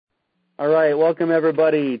All right, welcome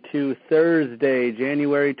everybody to Thursday,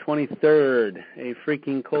 January 23rd, a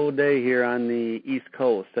freaking cold day here on the East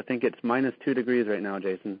Coast. I think it's -2 degrees right now,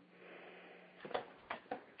 Jason.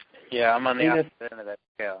 Yeah, I'm on the opposite end of that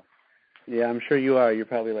scale. Yeah, I'm sure you are. You're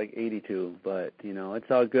probably like 82, but,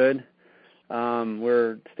 it's all good.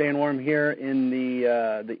 We're staying warm here in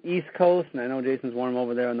the East Coast, and I know Jason's warm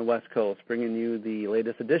over there on the West Coast, bringing you the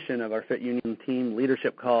latest edition of our Fit Union Team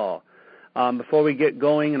Leadership Call. Before we get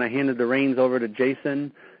going, and I handed the reins over to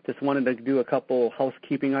Jason, just wanted to do a couple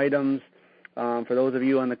housekeeping items. For those of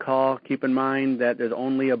you on the call, keep in mind that there's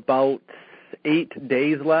only about 8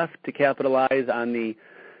 days left to capitalize on the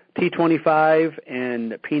T25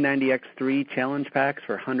 and P90X3 challenge packs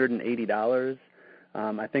for $180.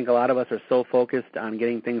 I think a lot of us are so focused on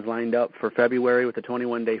getting things lined up for February with the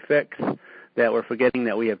 21-day fix that we're forgetting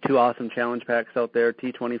that we have 2 awesome challenge packs out there,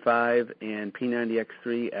 T25 and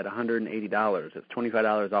P90X3 at $180. It's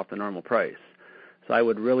 $25 off the normal price. So I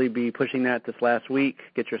would really be pushing that this last week.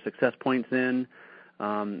 Get your success points in.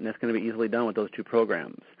 That's going to be easily done with those 2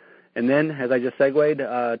 programs. And then, as I just segued,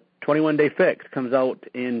 21-day fix comes out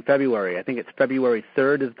in February. I think it's February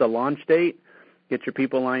 3rd is the launch date. Get your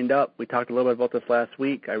people lined up. We talked a little bit about this last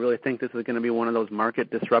week. I really think this is going to be one of those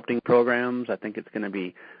market-disrupting programs. I think it's going to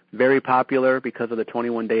be very popular because of the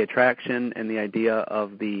 21-day attraction and the idea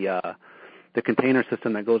of the container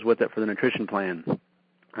system that goes with it for the nutrition plan.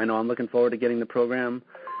 I know I'm looking forward to getting the program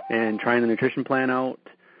and trying the nutrition plan out.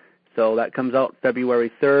 So that comes out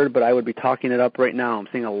February 3rd, but I would be talking it up right now. I'm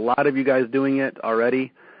seeing a lot of you guys doing it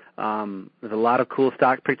already. There's a lot of cool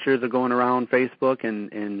stock pictures that are going around Facebook,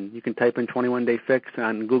 and you can type in 21-day fix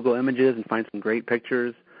on Google Images and find some great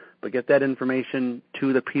pictures. But get that information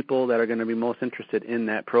to the people that are going to be most interested in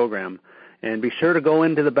that program. And be sure to go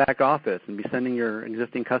into the back office and be sending your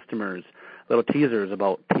existing customers little teasers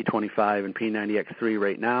about P25 and P90X3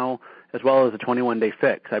 right now, as well as the 21-day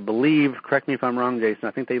fix. I believe, correct me if I'm wrong, Jason,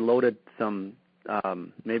 I think they loaded some,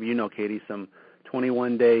 maybe you know, Katie, some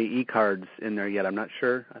 21-day e-cards in there yet. I'm not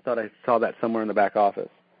sure. I thought I saw that somewhere in the back office.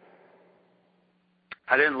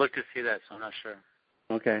 I didn't look to see that, so I'm not sure.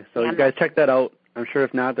 Okay, so you guys check that out. I'm sure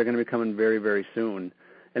if not, they're going to be coming very, very soon.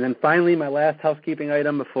 And then finally, my last housekeeping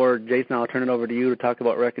item before, Jason, I'll turn it over to you to talk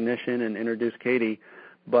about recognition and introduce Katie.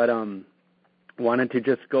 But wanted to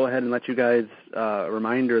just go ahead and let you guys a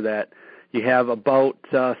reminder that you have about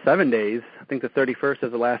 7 days. I think the 31st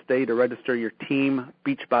is the last day to register your Team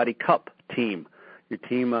Beachbody Cup team. Your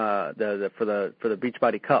team for the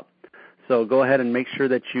Beachbody Cup. So go ahead and make sure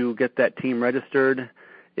that you get that team registered.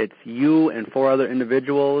 It's you and 4 other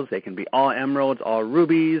individuals. They can be all emeralds, all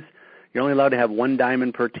rubies. You're only allowed to have 1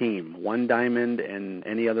 diamond per team, 1 diamond and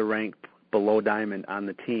any other rank below diamond on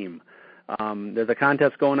the team. There's a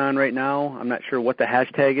contest going on right now. I'm not sure what the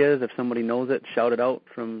hashtag is. If somebody knows it, shout it out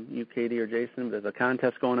from you, Katie or Jason. There's a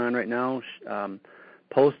contest going on right now.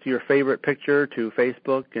 Post your favorite picture to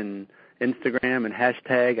Facebook and Instagram and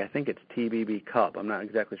hashtag, I think it's TBB Cup. I'm not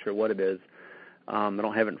exactly sure what it is. I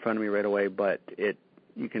don't have it in front of me right away, but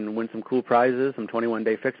you can win some cool prizes, some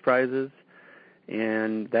 21-day fixed prizes,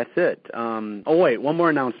 and that's it. Oh, wait, one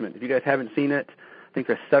more announcement. If you guys haven't seen it, I think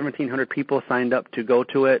there's 1,700 people signed up to go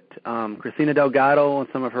to it. Christina Delgado and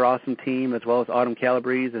some of her awesome team, as well as Autumn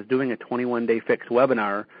Calabrese, is doing a 21-day fix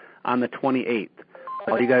webinar on the 28th.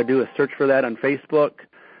 All you got to do is search for that on Facebook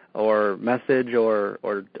or message or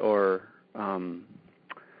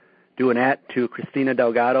do an @ to Christina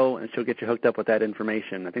Delgado, and she'll get you hooked up with that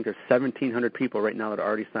information. I think there's 1,700 people right now that are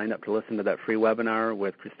already signed up to listen to that free webinar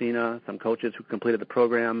with Christina, some coaches who completed the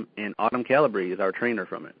program, and Autumn Calabrese is our trainer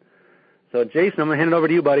from it. So, Jason, I'm going to hand it over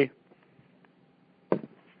to you, buddy.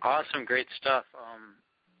 Awesome, great stuff.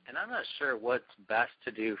 And I'm not sure what's best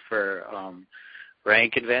to do for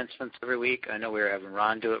rank advancements every week. I know we were having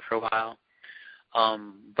Ron do it for a while.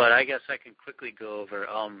 But I guess I can quickly go over.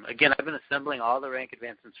 Again, I've been assembling all the rank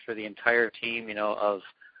advancements for the entire team, of,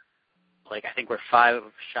 I think we're 5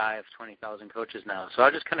 shy of 20,000 coaches now. So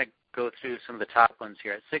I'll just kind of go through some of the top ones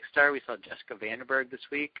here. At 6-star, we saw Jessica Vandenberg this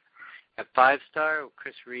week. At 5-star,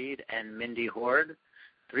 Chris Reed and Mindy Horde.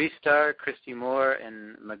 3-star, Christy Moore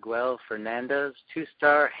and Miguel Fernandez.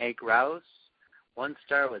 2-star, Hank Rouse.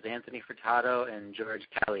 1-star was Anthony Furtado and George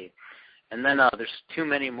Kelly. And then there's too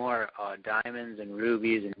many more diamonds and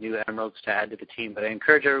rubies and new emeralds to add to the team. But I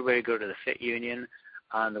encourage everybody to go to the Fit Union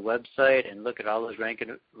on the website and look at all those rank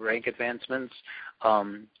advancements.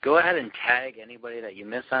 Go ahead and tag anybody that you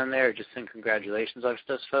miss on there. Just send congratulations to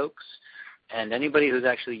those folks. And anybody who's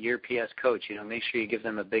actually your PS coach, make sure you give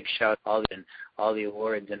them a big shout out and all the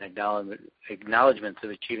awards and acknowledgments of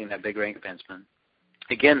achieving that big rank advancement.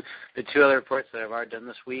 Again, the two other reports that I've already done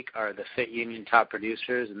this week are the Fit Union top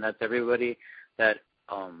producers, and that's everybody that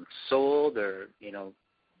sold or,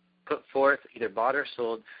 put forth, either bought or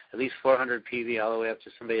sold, at least 400 PV all the way up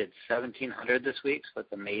to somebody at 1,700 this week, so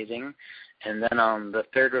that's amazing. And then the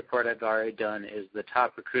third report I've already done is the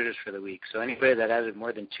top recruiters for the week. So anybody that added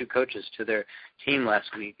more than 2 coaches to their team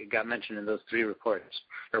last week, it got mentioned in those 3 reports,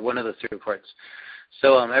 or one of those 3 reports.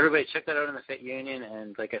 So everybody check that out in the Fit Union,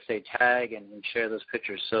 and like I say, tag and share those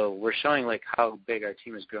pictures. So we're showing how big our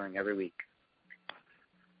team is growing every week.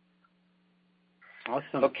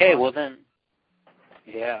 Awesome. Okay, well then,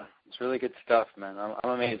 yeah, it's really good stuff, man. I'm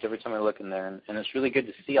amazed every time I look in there, and it's really good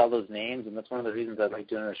to see all those names, and that's one of the reasons I like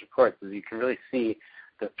doing this report, is you can really see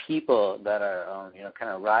the people that are,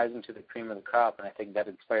 kind of rising to the cream of the crop, and I think that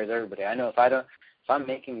inspires everybody. I know if I'm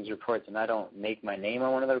making these reports and I don't make my name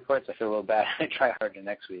on one of the reports, I feel a little bad. I try harder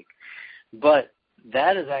next week. But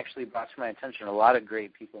that has actually brought to my attention a lot of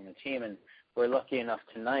great people in the team, and we're lucky enough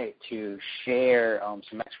tonight to share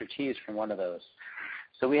some expertise from one of those.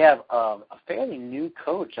 So we have a fairly new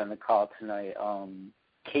coach on the call tonight,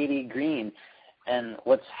 Greene. And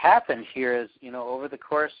what's happened here is, over the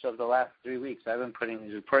course of the last 3 weeks, I've been putting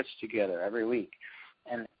these reports together every week.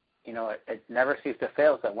 And, it never ceases to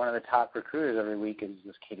fail that one of the top recruiters every week is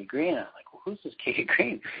this Greene. I'm like, well, who's this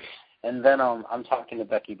Greene? And then I'm talking to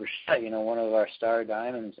Becky Burchett, one of our star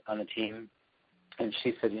diamonds on the team. And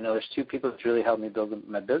she said, there's 2 people that's really helped me build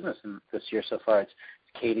my business this year so far. It's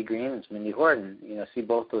Katie Greene and it's Mindy Horton. See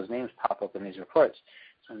both those names pop up in these reports.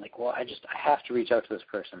 So I'm like, well, I have to reach out to this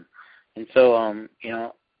person. And so,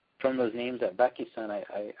 from those names that Becky sent, I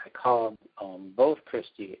called both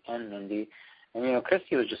Christy and Mindy. And,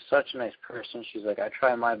 Christy was just such a nice person. She's like, I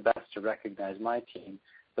try my best to recognize my team,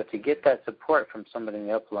 but to get that support from somebody in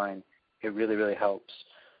the upline, it really, really helps.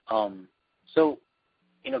 So,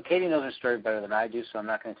 Katie knows her story better than I do, so I'm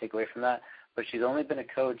not going to take away from that. But she's only been a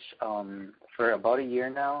coach for about a year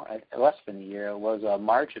now, less than a year. It was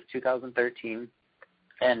March of 2013.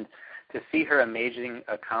 And to see her amazing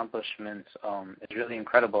accomplishments is really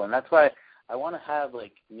incredible. And that's why I want to have,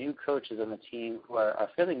 new coaches on the team who are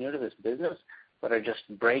fairly new to this business, but are just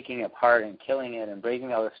breaking apart and killing it and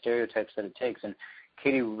breaking all the stereotypes that it takes. And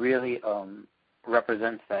Katie really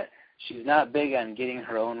represents that. She's not big on getting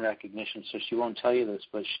her own recognition, so she won't tell you this,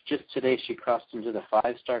 but just today she crossed into the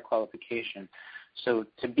 5-star qualification. So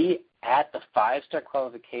to be at the 5-star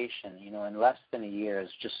qualification, in less than a year is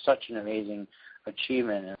just such an amazing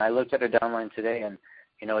achievement. And I looked at her downline today, and,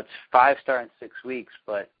 it's 5-star in 6 weeks,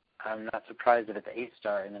 but I'm not surprised that it's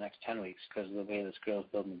 8-star in the next 10 weeks because of the way this girl is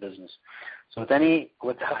building the business. So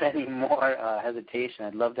without any more hesitation,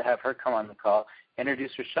 I'd love to have her come on the call,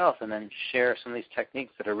 introduce herself, and then share some of these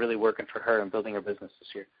techniques that are really working for her and building her business this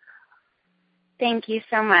year. Thank you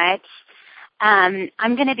so much. I'm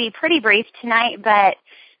going to be pretty brief tonight, but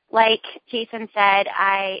like Jason said,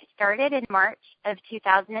 I started in March of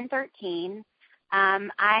 2013.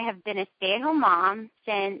 I have been a stay-at-home mom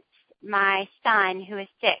since my son, who is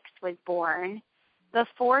 6, was born.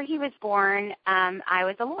 Before he was born, I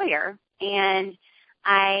was a lawyer, and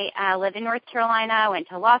I lived in North Carolina, went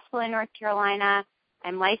to law school in North Carolina.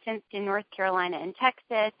 I'm licensed in North Carolina and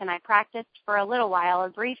Texas, and I practiced for a little while, a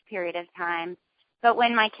brief period of time. But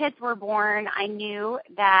when my kids were born, I knew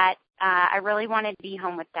that I really wanted to be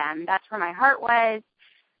home with them. That's where my heart was,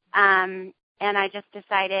 and I just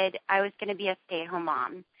decided I was going to be a stay-at-home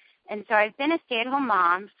mom. And so I've been a stay-at-home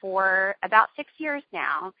mom for about 6 years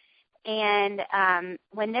now. And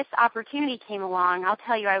when this opportunity came along, I'll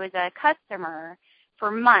tell you, I was a customer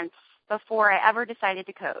for months before I ever decided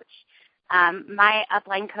to coach. My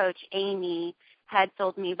upline coach, Amy, had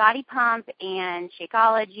sold me Body Pump and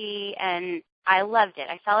Shakeology, and I loved it.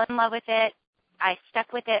 I fell in love with it. I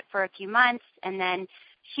stuck with it for a few months, and then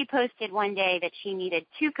she posted one day that she needed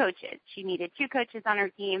 2 coaches. She needed 2 coaches on her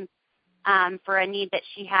team for a need that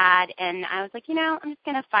she had, and I was like, I'm just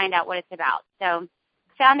going to find out what it's about. So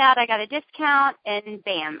found out I got a discount, and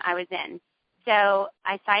bam, I was in. So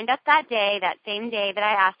I signed up that day, that same day that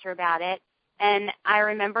I asked her about it, and I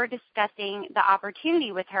remember discussing the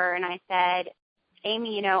opportunity with her, and I said,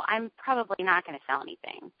 Amy, I'm probably not going to sell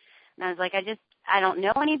anything. And I was like, I don't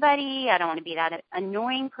know anybody. I don't want to be that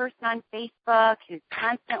annoying person on Facebook who's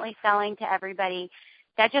constantly selling to everybody.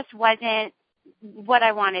 That just wasn't what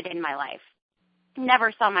I wanted in my life.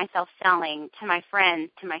 Never saw myself selling to my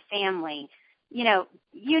friends, to my family. You know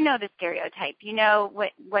the stereotype. You know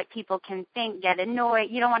what people can think, get annoyed.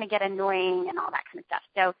 You don't want to get annoying and all that kind of stuff.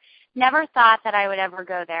 So never thought that I would ever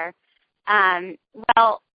go there.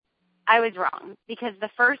 Well, I was wrong, because the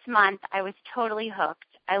first month I was totally hooked.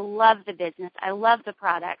 I love the business. I love the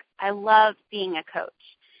products. I love being a coach.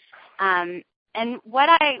 And what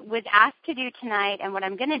I was asked to do tonight and what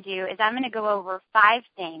I'm going to do is I'm going to go over 5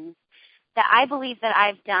 things that I believe that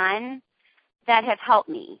I've done that have helped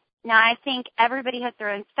me. Now, I think everybody has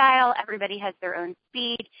their own style. Everybody has their own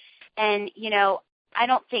speed. And, I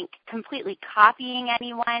don't think completely copying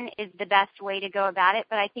anyone is the best way to go about it.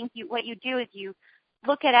 But I think what you do is you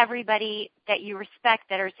look at everybody that you respect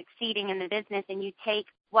that are succeeding in the business, and you take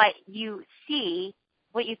what you see,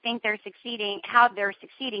 what you think they're succeeding, how they're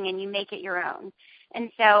succeeding, and you make it your own. And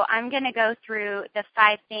so I'm going to go through the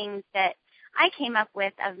 5 things that I came up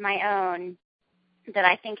with of my own that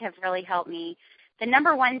I think have really helped me. The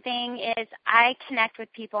number one thing is I connect with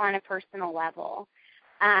people on a personal level.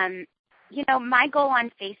 My goal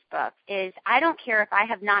on Facebook is I don't care if I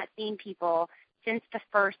have not seen people since the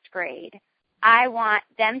 1st grade. I want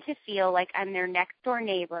them to feel like I'm their next door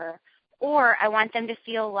neighbor, or I want them to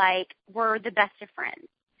feel like we're the best of friends.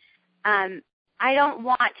 I don't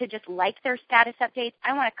want to just like their status updates.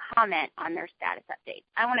 I want to comment on their status updates.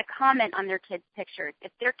 I want to comment on their kids' pictures.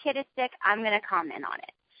 If their kid is sick, I'm going to comment on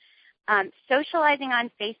it. Socializing on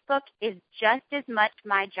Facebook is just as much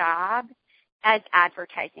my job as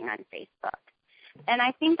advertising on Facebook. And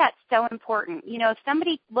I think that's so important. If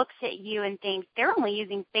somebody looks at you and thinks they're only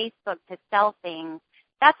using Facebook to sell things,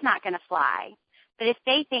 that's not going to fly. But if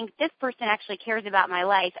they think this person actually cares about my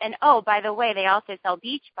life, and oh, by the way, they also sell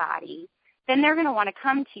Beachbody, then they're going to want to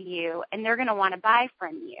come to you and they're going to want to buy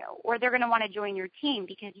from you, or they're going to want to join your team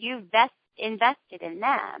because you've invested in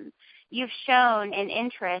them. You've shown an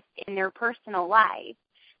interest in their personal life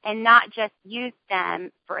and not just used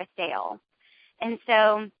them for a sale. And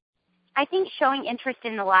so I think showing interest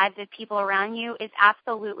in the lives of people around you is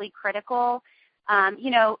absolutely critical.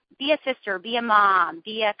 Be a sister, be a mom,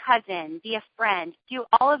 be a cousin, be a friend. Do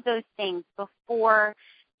all of those things before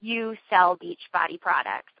you sell Beachbody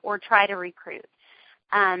products or try to recruit.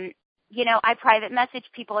 I private message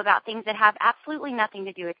people about things that have absolutely nothing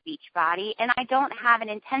to do with Beachbody, and I don't have an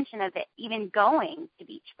intention of it even going to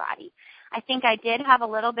Beachbody. I think I did have a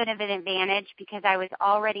little bit of an advantage because I was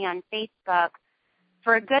already on Facebook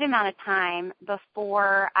for a good amount of time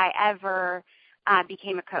before I ever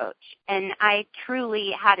became a coach. And I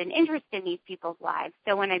truly had an interest in these people's lives.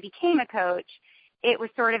 So when I became a coach, it was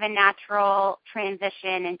sort of a natural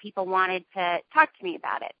transition, and people wanted to talk to me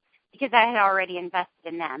about it because I had already invested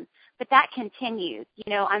in them. But that continues.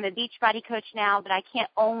 I'm a Beachbody coach now, but I can't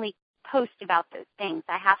only post about those things.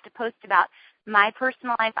 I have to post about my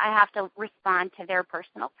personal life. I have to respond to their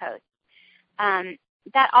personal posts.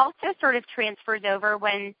 That also sort of transfers over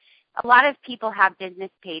when a lot of people have business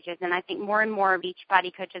pages, and I think more and more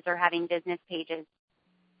Beachbody coaches are having business pages.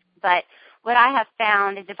 But what I have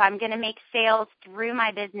found is if I'm going to make sales through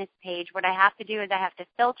my business page, what I have to do is I have to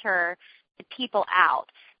filter the people out.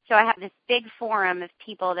 So I have this big forum of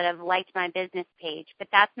people that have liked my business page, but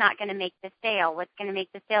that's not going to make the sale. What's going to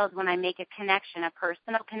make the sale is when I make a connection, a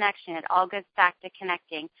personal connection. It all goes back to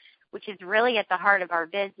connecting, which is really at the heart of our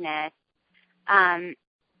business.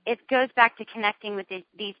 It goes back to connecting with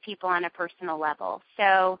these people on a personal level.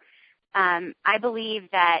 So I believe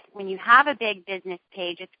that when you have a big business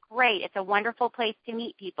page, it's great. It's a wonderful place to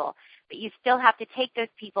meet people, but you still have to take those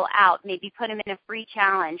people out, maybe put them in a free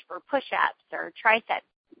challenge for push-ups or tricep,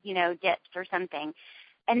 dips or something,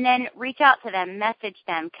 and then reach out to them, message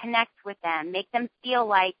them, connect with them, make them feel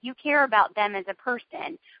like you care about them as a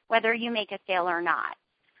person, whether you make a sale or not.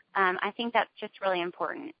 I think that's just really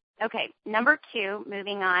important. Okay, number 2,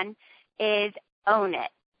 moving on, is own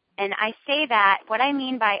it. And I say that, what I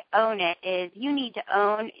mean by own it is you need to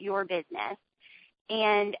own your business.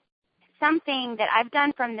 And something that I've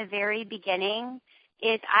done from the very beginning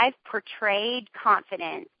is I've portrayed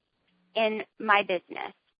confidence in my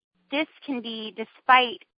business. This can be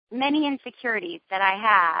despite many insecurities that I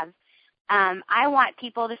have. I want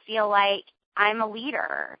people to feel like I'm a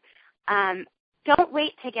leader. Don't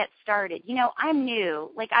wait to get started. I'm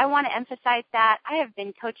new. I want to emphasize that. I have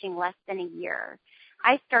been coaching less than a year.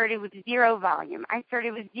 I started with 0 volume. I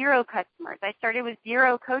started with 0 customers. I started with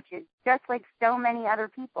 0 coaches, just like so many other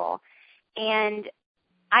people. And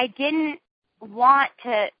I didn't want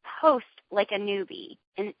to post like a newbie.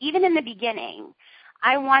 And even in the beginning,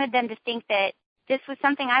 I wanted them to think that this was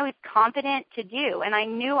something I was confident to do, and I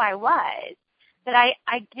knew I was. But I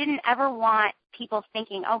didn't ever want people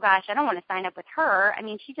thinking, oh, gosh, I don't want to sign up with her. I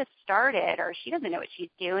mean, she just started, or she doesn't know what she's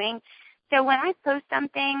doing. So when I post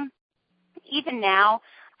something, even now,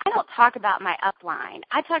 I don't talk about my upline.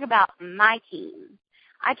 I talk about my team.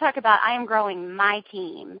 I talk about I am growing my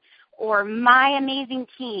team, or my amazing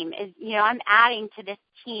team is, I'm adding to this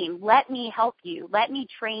team. Let me help you. Let me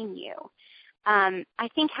train you. I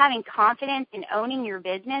think having confidence in owning your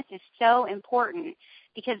business is so important,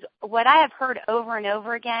 because what I have heard over and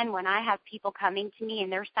over again when I have people coming to me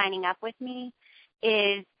and they're signing up with me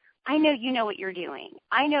is, I know you know what you're doing.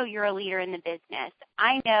 I know you're a leader in the business.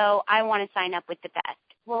 I know I want to sign up with the best.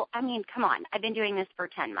 Well, come on. I've been doing this for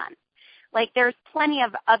 10 months. Like, there's plenty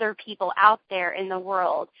of other people out there in the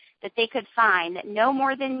world that they could find that know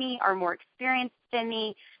more than me, are more experienced than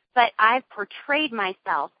me, but I've portrayed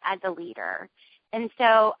myself as a leader. And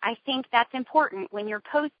so I think that's important when you're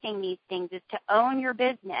posting these things, is to own your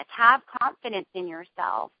business, have confidence in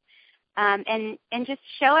yourself, and just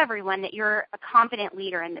show everyone that you're a confident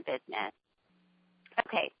leader in the business.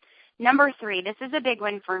 Okay, number 3, this is a big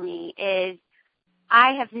one for me, is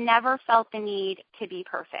I have never felt the need to be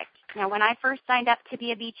perfect. Now, when I first signed up to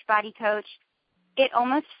be a Beachbody coach, it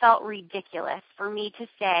almost felt ridiculous for me to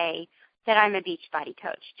say that I'm a Beachbody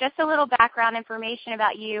coach. Just a little background information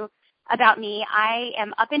about me. I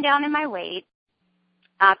am up and down in my weight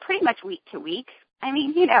pretty much week to week.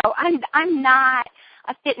 I'm not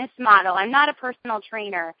a fitness model. I'm not a personal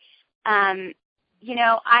trainer.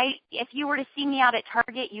 If you were to see me out at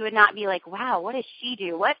Target, you would not be like, wow, what does she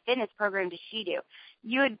do? What fitness program does she do?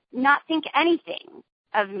 You would not think anything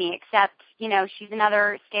of me except, she's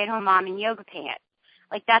another stay-at-home mom in yoga pants.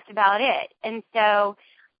 Like, that's about it. And so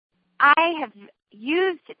I have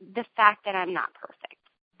used the fact that I'm not perfect.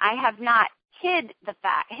 I have not hidden the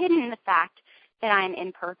fact that I'm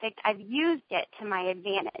imperfect. I've used it to my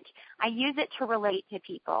advantage. I use it to relate to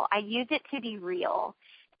people. I use it to be real.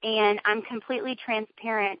 And I'm completely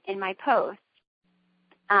transparent in my posts.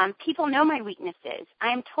 People know my weaknesses. I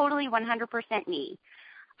am totally 100% me.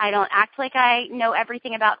 I don't act like I know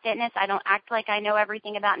everything about fitness. I don't act like I know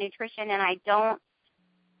everything about nutrition, and I don't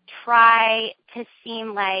try to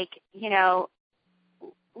seem like,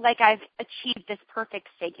 like I've achieved this perfect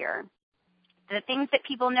figure. The things that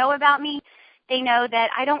people know about me, they know that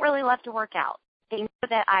I don't really love to work out. They know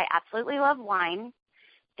that I absolutely love wine.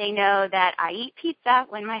 They know that I eat pizza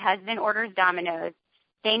when my husband orders Domino's.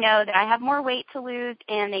 They know that I have more weight to lose,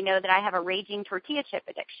 and they know that I have a raging tortilla chip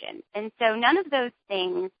addiction. And so none of those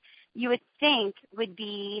things you would think would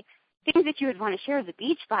be things that you would want to share as a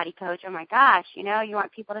Beachbody coach. Oh, my gosh, you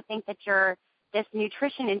want people to think that you're this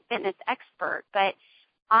nutrition and fitness expert. But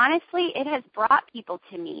honestly, it has brought people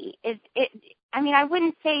to me. I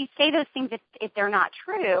wouldn't say those things if they're not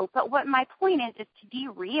true, but what my point is to be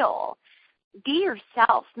real. Be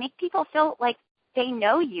yourself. Make people feel like they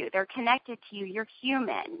know you. They're connected to you. You're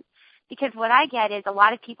human. Because what I get is a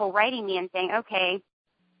lot of people writing me and saying, okay,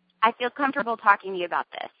 I feel comfortable talking to you about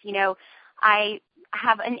this. I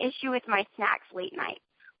have an issue with my snacks late night.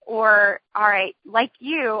 Or, all right, like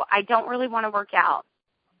you, I don't really want to work out.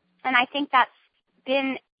 And I think that's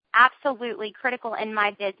been absolutely critical in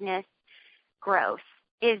my business growth,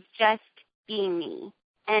 is just being me.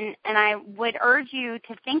 And I would urge you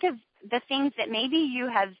to think of the things that maybe you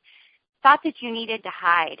have thought that you needed to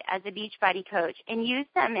hide as a Beachbody coach, and use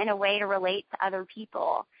them in a way to relate to other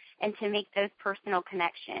people and to make those personal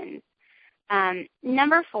connections.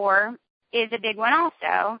 Number 4 is a big one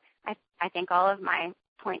also. I think all of my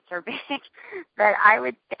points are big, but I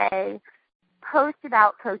would say post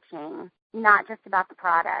about coaching, not just about the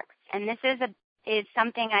products. And this is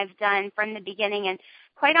something I've done from the beginning, and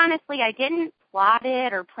quite honestly, I didn't plot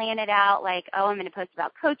it or plan it out like, oh, I'm going to post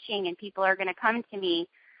about coaching and people are going to come to me.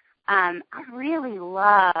 I really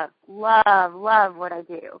love what I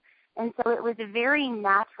do. And so it was a very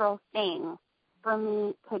natural thing for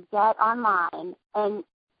me to get online and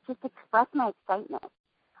just express my excitement.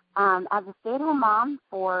 As a stay-at-home mom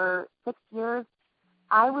for 6 years,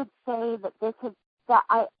 I would say that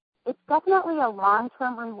it's definitely a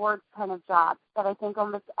long-term reward kind of job that I think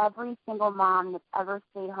almost every single mom that's ever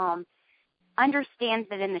stayed home understands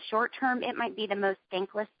that in the short term it might be the most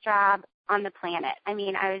thankless job on the planet. I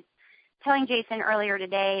was telling Jason earlier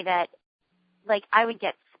today that, I would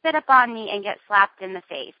get spit up on me and get slapped in the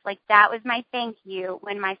face. That was my thank you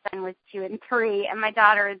when my son was 2 and 3, and my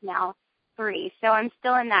daughter is now 3. So I'm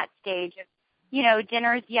still in that stage of,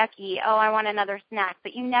 dinner's yucky, oh, I want another snack.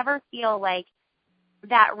 But you never feel like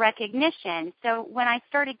that recognition. So when I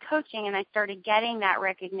started coaching and I started getting that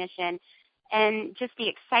recognition and just the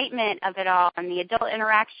excitement of it all and the adult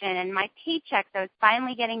interaction and my paychecks, I was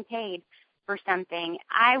finally getting paid for something,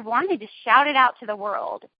 I wanted to shout it out to the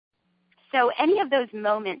world. So any of those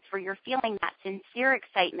moments where you're feeling that sincere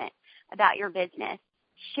excitement about your business,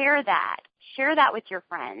 share that. Share that with your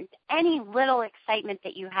friends. Any little excitement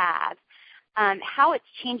that you have, how it's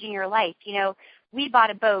changing your life. We bought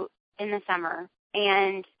a boat in the summer.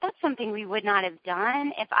 And that's something we would not have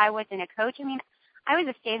done if I wasn't a coach. I mean, I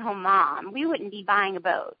was a stay-at-home mom. We wouldn't be buying a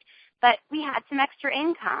boat. But we had some extra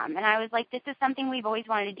income, and I was like, this is something we've always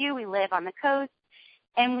wanted to do. We live on the coast,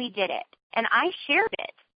 and we did it. And I shared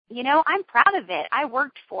it. You know, I'm proud of it. I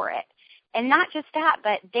worked for it. And not just that,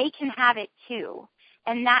 but they can have it too.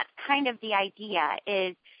 And that's kind of the idea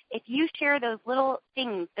is if you share those little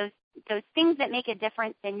things, those things that make a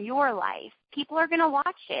difference in your life, people are going to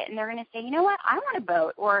watch it, and they're going to say, you know what, I want a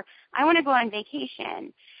boat, or I want to go on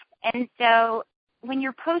vacation. And so when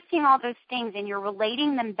you're posting all those things and you're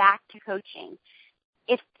relating them back to coaching,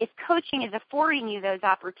 if coaching is affording you those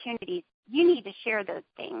opportunities, you need to share those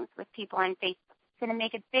things with people on Facebook. It's going to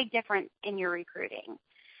make a big difference in your recruiting.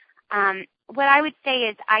 What I would say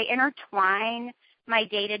is I intertwine my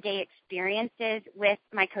day-to-day experiences with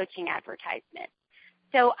my coaching advertisements.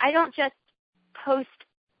 So I don't just post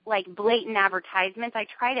like blatant advertisements. I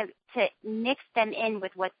try to mix them in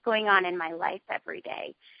with what's going on in my life every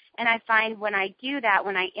day. And I find when I do that,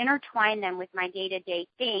 when I intertwine them with my day-to-day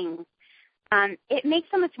things, it makes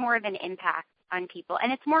so much more of an impact on people.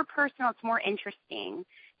 And it's more personal. It's more interesting.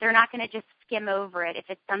 They're not going to just skim over it if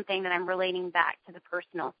it's something that I'm relating back to the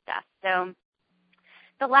personal stuff. So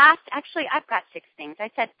actually, I've got 6 things.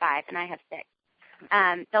 I said 5, and I have 6.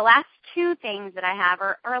 The last 2 things that I have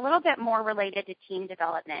are a little bit more related to team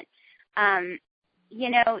development. You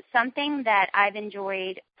know, something that I've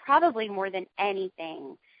enjoyed probably more than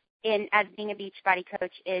anything as being a Beachbody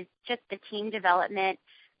coach is just the team development,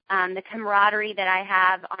 the camaraderie that I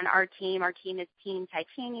have on our team. Our team is Team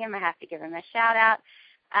Titanium. I have to give them a shout out.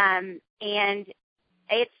 And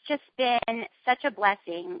it's just been such a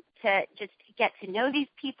blessing to just get to know these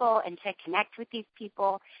people and to connect with these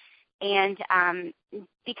people and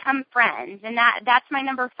become friends. And that's my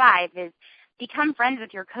number 5 is become friends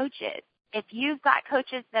with your coaches. If you've got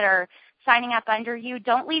coaches that are signing up under you,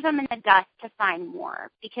 don't leave them in the dust to find more,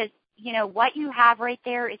 because, you know, what you have right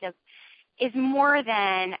there is more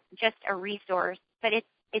than just a resource, but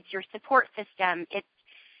it's your support system.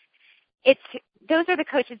 Those are the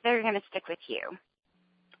coaches that are going to stick with you.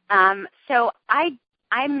 So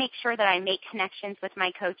I make sure that I make connections with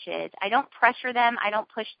my coaches. I don't pressure them. I don't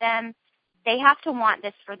push them. They have to want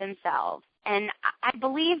this for themselves. And I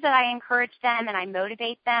believe that I encourage them and I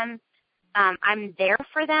motivate them. I'm there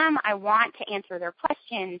for them. I want to answer their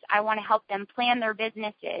questions. I want to help them plan their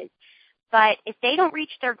businesses. But if they don't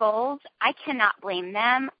reach their goals, I cannot blame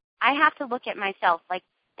them. I have to look at myself. Like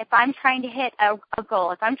if I'm trying to hit a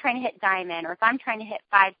goal, if I'm trying to hit diamond, or if I'm trying to hit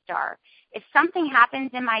 5-star, if something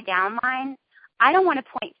happens in my downline, I don't want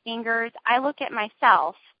to point fingers. I look at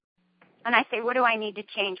myself and I say, what do I need to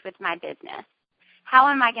change with my business? How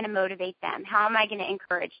am I going to motivate them? How am I going to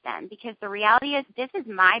encourage them? Because the reality is this is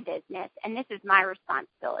my business and this is my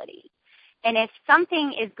responsibility. And if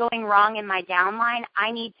something is going wrong in my downline,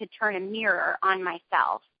 I need to turn a mirror on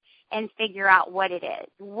myself and figure out what it is.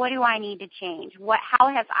 What do I need to change? How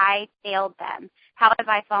have I failed them? How have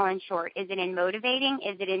I fallen short? Is it in motivating?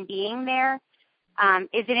 Is it in being there?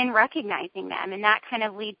 Is it in recognizing them? And that kind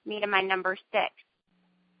of leads me to my number 6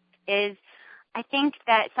 is I think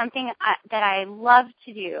that something that I love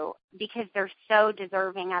to do because they're so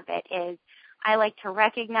deserving of it is I like to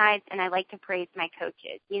recognize and I like to praise my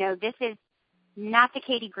coaches. You know, this is not the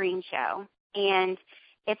Katie Greene show. And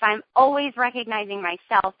if I'm always recognizing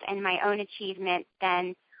myself and my own achievement,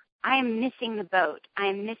 then I am missing the boat. I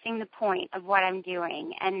am missing the point of what I'm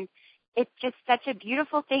doing. And it's just such a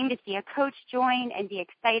beautiful thing to see a coach join and be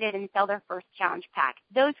excited and sell their first challenge pack.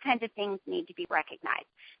 Those kinds of things need to be recognized.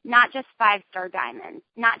 Not just 5-star diamonds,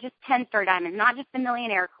 not just 10-star diamonds, not just the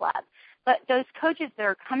Millionaire Club, but those coaches that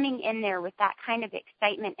are coming in there with that kind of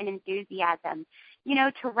excitement and enthusiasm. You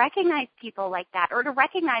know, to recognize people like that, or to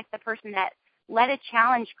recognize the person that led a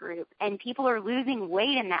challenge group and people are losing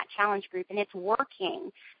weight in that challenge group and it's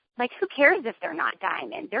working. Like, who cares if they're not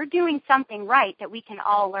diamond? They're doing something right that we can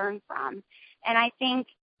all learn from. And I think,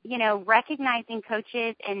 you know, recognizing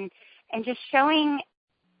coaches and just showing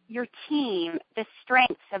your team the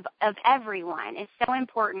strengths of everyone is so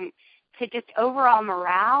important to just overall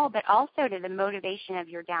morale, but also to the motivation of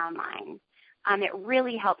your downline. It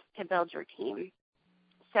really helps to build your team.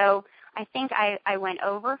 So I think I went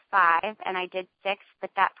over 5 and I did 6,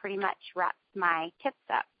 but that pretty much wraps my tips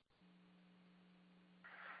up.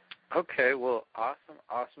 Okay, well,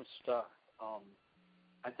 awesome stuff.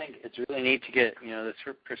 I think it's really neat to get, you know,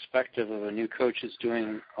 this perspective of a new coach is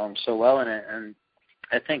doing so well in it. And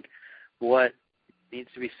I think what needs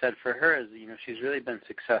to be said for her is, you know, she's really been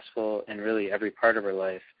successful in really every part of her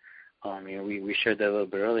life. You know, we shared that a little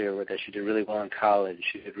bit earlier, that she did really well in college.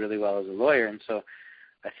 She did really well as a lawyer. And so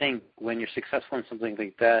I think when you're successful in something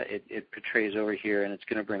like that, it portrays over here, and it's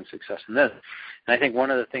going to bring success in this. And I think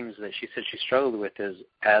one of the things that she said she struggled with is,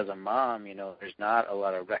 as a mom, there's not a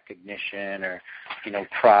lot of recognition or,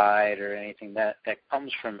 pride or anything that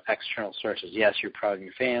comes from external sources. Yes, you're proud of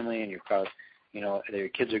your family and you're proud, that your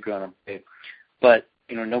kids are growing up big, but,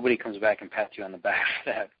 nobody comes back and pats you on the back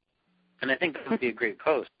for that. And I think that would be a great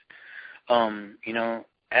post.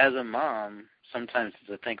 As a mom, sometimes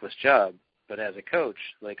it's a thankless job, but as a coach,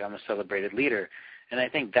 I'm a celebrated leader. And I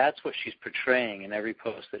think that's what she's portraying in every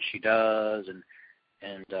post that she does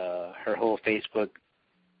and her whole Facebook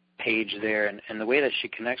page there and the way that she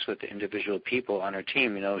connects with the individual people on her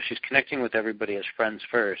team. She's connecting with everybody as friends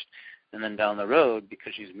first, and then down the road,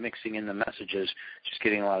 because she's mixing in the messages, she's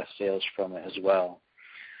getting a lot of sales from it as well.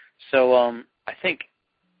 So I think,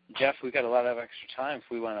 Jeff, we've got a lot of extra time if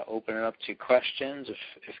we want to open it up to questions,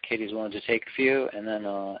 if Katie's willing to take a few, and then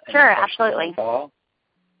sure, absolutely.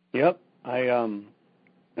 Yep, I'm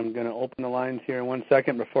going to open the lines here in 1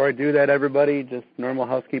 second. Before I do that, everybody, just normal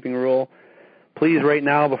housekeeping rule. Please, right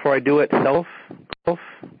now, before I do it,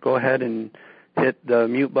 go ahead and hit the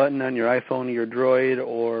mute button on your iPhone or your Droid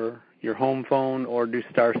or your home phone, or do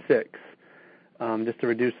 *6, just to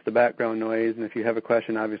reduce the background noise. And if you have a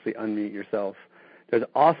question, obviously unmute yourself. There's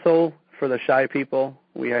also, for the shy people,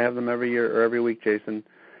 we have them every year or every week, Jason,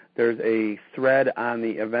 there's a thread on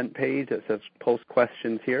the event page that says post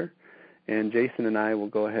questions here, and Jason and I will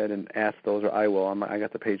go ahead and ask those, or I will. I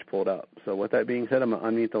got the page pulled up. So with that being said, I'm going to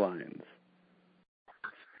unmute the lines.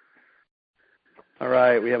 All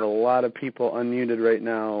right, we have a lot of people unmuted right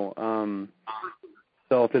now.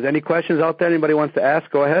 So if there's any questions out there anybody wants to ask,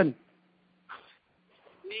 go ahead.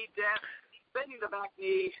 Knee death, bending the back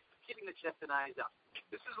knee, keeping the chest and eyes up.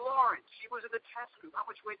 This is Lauren. She was in the test group. How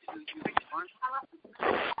much weight did you lose, Lauren?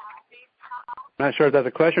 I'm not sure if that's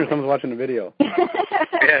a question or someone's watching the video. Yeah,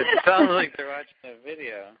 it sounds like they're watching the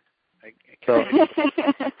video. So,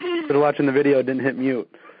 if they're watching the video, it didn't hit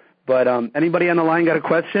mute. But anybody on the line got a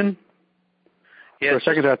question? Yeah, for a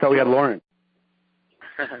second there, I thought we had Lauren.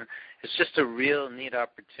 It's just a real neat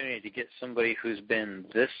opportunity to get somebody who's been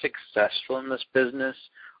this successful in this business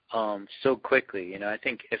so quickly. I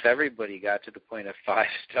think if everybody got to the point of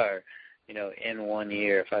 5-star, in 1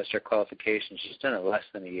 year, 5-star qualification, she's done it less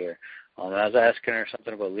than a year. I was asking her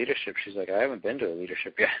something about leadership. She's like, I haven't been to a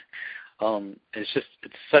leadership yet. It's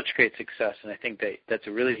such great success, and I think that's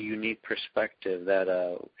a really unique perspective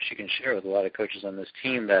that she can share with a lot of coaches on this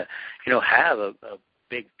team that, have a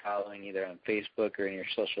big following either on Facebook or in your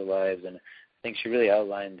social lives, and I think she really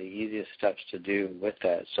outlined the easiest steps to do with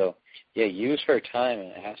that. So, yeah, use her time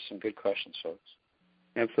and ask some good questions, folks.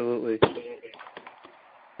 Absolutely.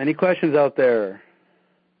 Any questions out there?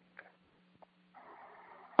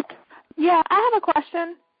 Yeah, I have a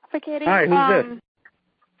question for Katie. Hi, who's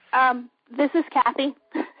this? This is Kathy.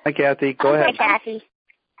 Hi, Kathy. Go ahead. Hi, Kathy.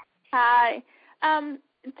 Hi.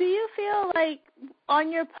 Do you feel like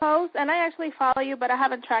on your posts, and I actually follow you, but I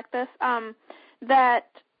haven't tracked this, that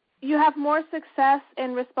you have more success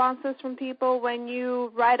in responses from people when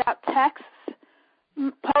you write out text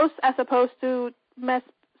posts as opposed to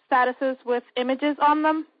statuses with images on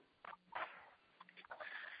them?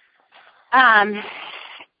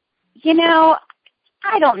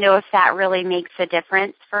 I don't know if that really makes a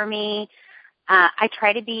difference for me. I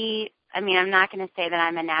try to be, I'm not going to say that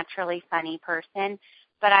I'm a naturally funny person,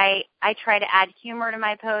 but I try to add humor to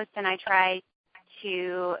my posts, and I try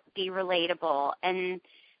to be relatable. And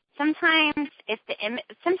sometimes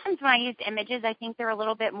sometimes when I use images, I think they're a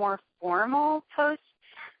little bit more formal posts.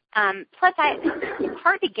 Plus, it's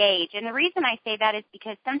hard to gauge, and the reason I say that is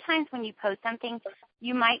because sometimes when you post something,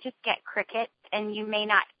 you might just get crickets, and you may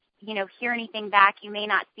not, hear anything back. You may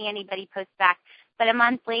not see anybody post back. But a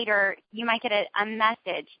month later, you might get a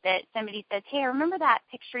message that somebody says, hey, I remember that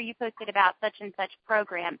picture you posted about such and such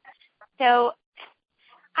program. So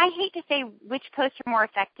I hate to say which posts are more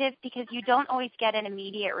effective because you don't always get an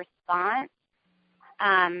immediate response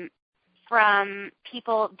from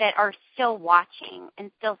people that are still watching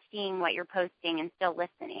and still seeing what you're posting and still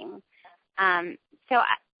listening. So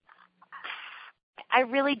I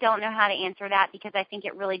really don't know how to answer that because I think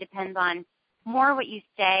it really depends on more what you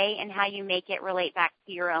say and how you make it relate back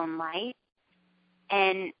to your own life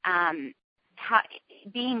and how,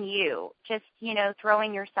 being you, just,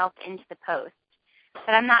 throwing yourself into the post.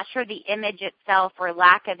 But I'm not sure the image itself or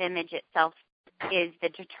lack of image itself is the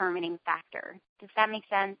determining factor. Does that make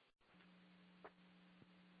sense?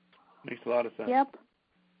 Makes a lot of sense. Yep.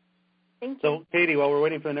 Thank you. So, Katie, while we're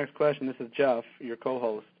waiting for the next question, this is Jeff, your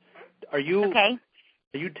co-host. Are you okay?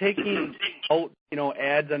 Are you taking out,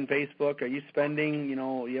 ads on Facebook? Are you spending,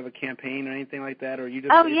 you have a campaign or anything like that, or are you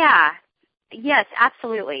just? Oh yeah, yes,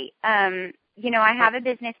 absolutely. I have a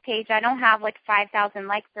business page. I don't have like 5,000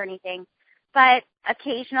 likes or anything, but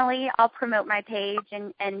occasionally I'll promote my page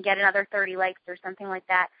and get another 30 likes or something like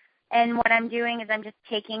that. And what I'm doing is I'm just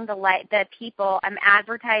taking the people. I'm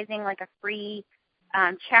advertising like a free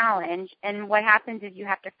challenge, and what happens is you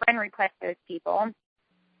have to friend request those people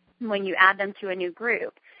when you add them to a new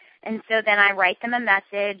group. And so then I write them a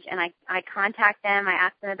message, and I contact them. I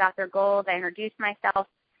ask them about their goals. I introduce myself.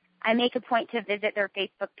 I make a point to visit their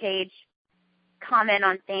Facebook page, comment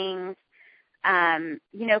on things,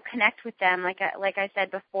 connect with them. Like I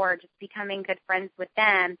said before, just becoming good friends with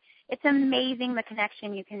them. It's amazing the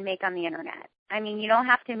connection you can make on the Internet. I mean, you don't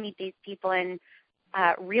have to meet these people in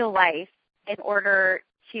real life in order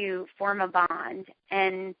to form a bond.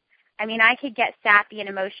 And I mean, I could get sappy and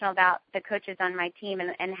emotional about the coaches on my team,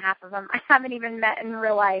 and half of them I haven't even met in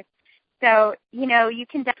real life. So, you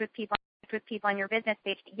can connect with people on your business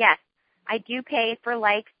page. Yes, I do pay for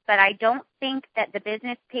likes, but I don't think that the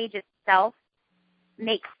business page itself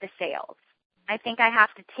makes the sales. I think I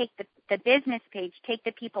have to take the business page, take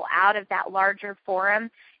the people out of that larger forum,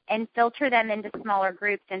 and filter them into smaller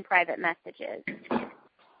groups and private messages.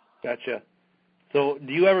 Gotcha. So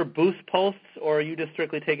do you ever boost posts, or are you just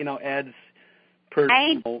strictly taking out ads per?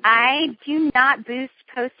 I do not boost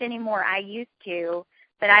posts anymore. I used to,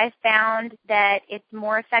 but I've found that it's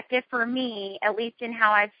more effective for me, at least in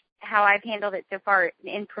how I've handled it so far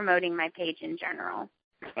in promoting my page in general,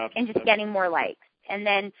 and just getting more likes, and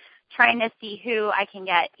then trying to see who I can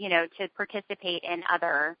get, to participate in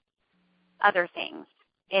other things.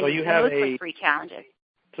 So you have mostly free challenges.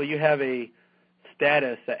 So you have a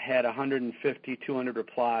status that had 150, 200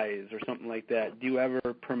 replies or something like that. Do you ever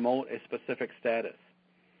promote a specific status?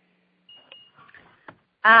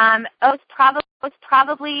 Was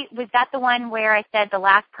that the one where I said the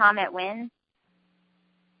last comment wins?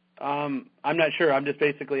 I'm not sure. I'm just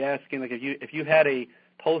basically asking, like, if you had a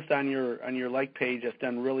post on your like page that's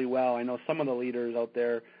done really well. I know some of the leaders out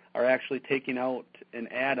there are actually taking out an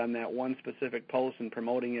ad on that one specific post and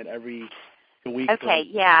promoting it every week. Okay,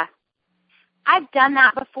 yeah. I've done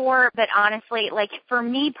that before, but honestly, like for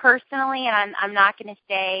me personally, and I'm not going to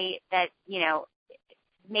say that,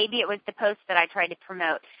 maybe it was the post that I tried to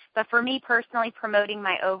promote, but for me personally, promoting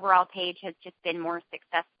my overall page has just been more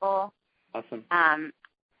successful. Awesome.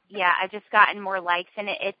 Yeah, I've just gotten more likes, and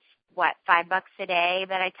it's, $5 a day,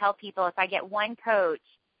 but I tell people if I get one coach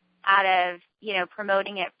out of,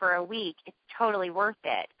 promoting it for a week, it's totally worth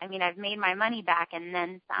it. I mean, I've made my money back and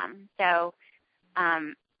then some. So,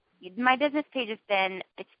 my business page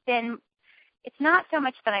it's not so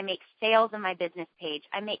much that I make sales on my business page.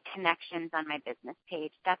 I make connections on my business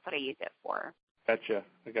page. That's what I use it for. Gotcha.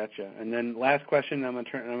 I gotcha. And then last question, I'm going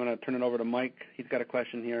to turn it over to Mike. He's got a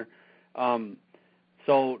question here.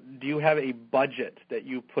 So do you have a budget that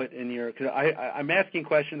you put in your, because I'm asking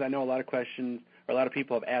questions. I know a lot of questions, or a lot of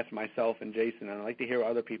people have asked myself and Jason, and I like to hear what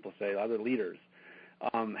other people say, other leaders.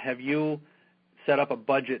 Have you set up a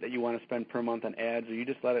budget that you want to spend per month on ads, or you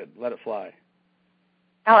just let it fly?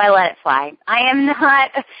 Oh, I let it fly. I'm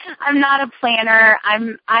not a planner.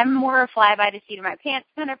 I'm more a fly by the seat of my pants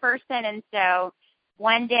kind of person, and so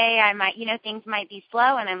one day I might, things might be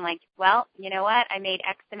slow, and I'm like, well, you know what? I made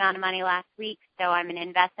X amount of money last week, so I'm going to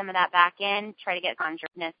invest some of that back in, try to get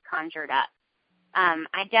conjured up.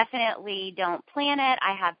 I definitely don't plan it.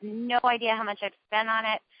 I have no idea how much I've spent on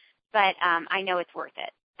it, but I know it's worth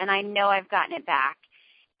it, and I know I've gotten it back.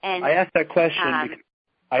 And I asked that question.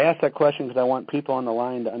 Because I want people on the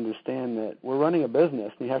line to understand that we're running a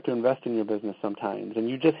business, and you have to invest in your business sometimes. And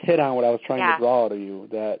you just hit on what I was trying to draw to you,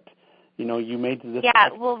 that you made this. Yeah,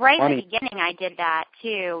 well, right money. in the beginning, I did that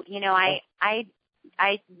too.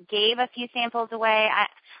 I gave a few samples away. I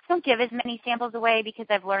don't give as many samples away because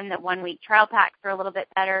I've learned that 1 week trial packs are a little bit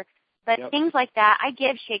better. But things like that, I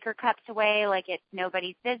give shaker cups away like it's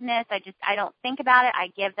nobody's business. I don't think about it.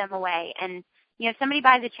 I give them away. And if somebody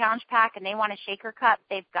buys a challenge pack and they want a shaker cup,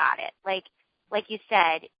 they've got it. Like you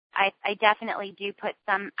said, I definitely do put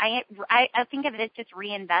some. I think of it as just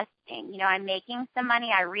reinvesting. I'm making some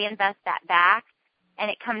money, I reinvest that back,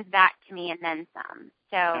 and it comes back to me and then some.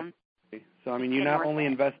 So I mean, you not only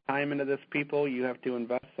invest time into this, people, you have to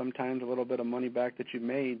invest sometimes a little bit of money back that you've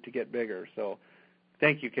made to get bigger. So,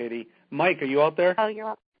 thank you, Katie. Mike, are you out there? Oh, you're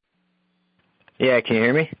welcome. Yeah, can you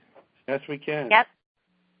hear me? Yes, we can. Yep.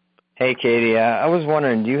 Hey, Katie, I was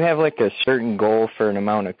wondering, do you have like a certain goal for an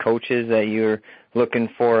amount of coaches that you're looking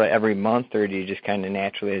for every month, or do you just kind of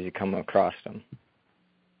naturally as you come across them?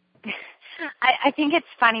 I think it's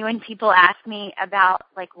funny when people ask me about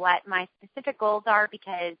like what my specific goals are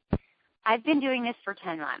because I've been doing this for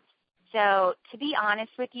 10 months. So to be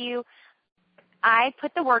honest with you, I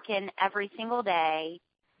put the work in every single day.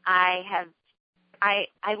 I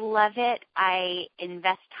love it. I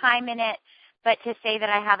invest time in it. But to say that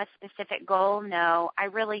I have a specific goal, no, I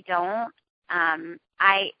really don't.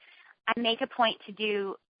 I make a point to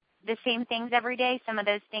do the same things every day. Some of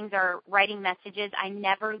those things are writing messages. I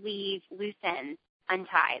never leave loose ends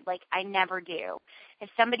untied. Like, I never do. If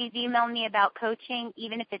somebody's emailed me about coaching,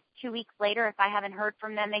 even if it's 2 weeks later, if I haven't heard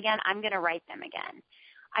from them again, I'm going to write them again.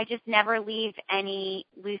 I just never leave any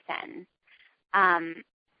loose ends.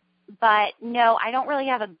 But, no, I don't really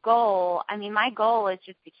have a goal. I mean, my goal is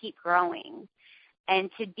just to keep growing and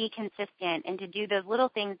to be consistent and to do those little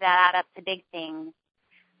things that add up to big things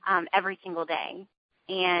every single day.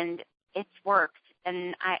 And it's worked,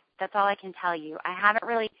 and that's all I can tell you.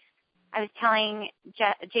 I was telling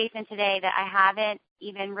Jason today that I haven't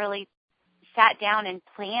even really sat down and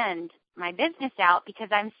planned my business out because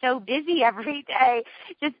I'm so busy every day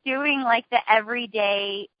just doing like the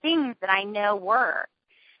everyday things that I know work.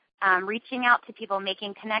 Reaching out to people,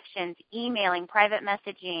 making connections, emailing, private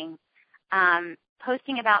messaging,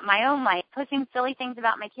 posting about my own life, posting silly things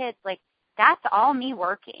about my kids. Like, that's all me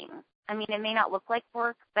working. I mean, it may not look like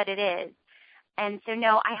work, but it is. And so,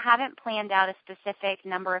 no, I haven't planned out a specific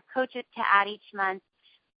number of coaches to add each month.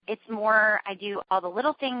 It's more I do all the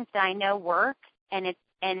little things that I know work, and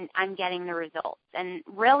I'm getting the results. And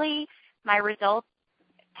really, my results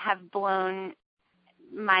have blown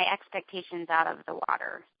my expectations out of the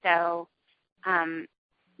water. So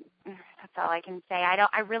that's all I can say.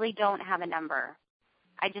 I really don't have a number.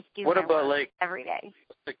 I just do my work every day.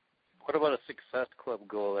 What about a Success Club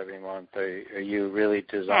goal every month? Are you really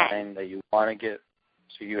designed 10. That you want to get,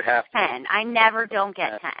 so you have to? 10. I never don't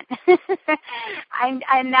get 10.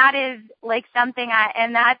 And that is like something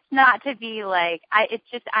and that's not to be like, it's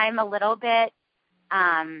just I'm a little bit,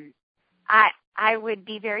 I would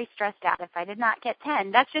be very stressed out if I did not get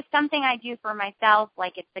 10. That's just something I do for myself.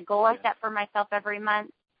 Like, it's the goal I set for myself every month.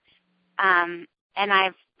 And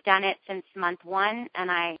I've done it since month 1, and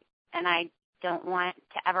I don't want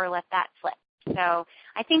to ever let that slip. So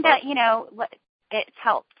I think that, it's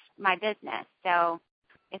helped my business. So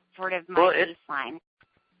it's sort of my baseline.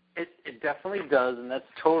 It definitely does, and that's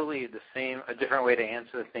totally a different way to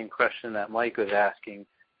answer the same question that Mike was asking.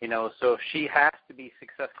 So if she has to be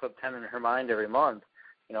Success Club 10 in her mind every month,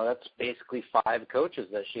 that's basically 5 coaches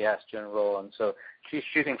that she has to enroll in. So she's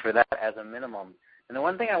shooting for that as a minimum. And the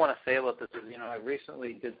one thing I want to say about this is, I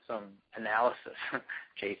recently did some analysis,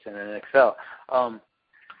 Jason, in Excel,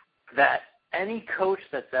 that any coach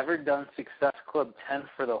that's ever done Success Club 10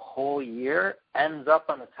 for the whole year ends up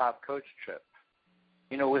on the top coach trip,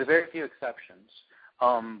 with very few exceptions.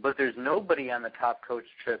 But there's nobody on the top coach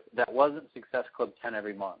trip that wasn't Success Club 10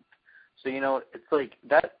 every month. So, it's like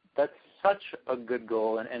that's such a good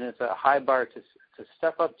goal, and it's a high bar to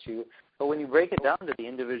step up to. But when you break it down to the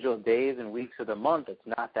individual days and weeks of the month, it's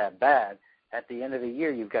not that bad. At the end of the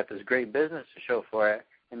year, you've got this great business to show for it,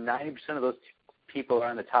 and 90% of those people are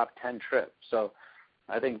on the top 10 trip. So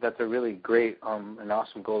I think that's a really great and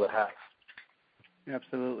awesome goal to have.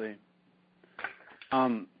 Absolutely.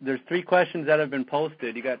 There's 3 questions that have been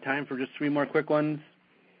posted. You got time for just 3 more quick ones?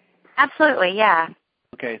 Absolutely, yeah.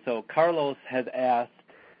 Okay, so Carlos has asked,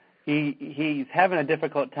 he's having a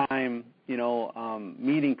difficult time,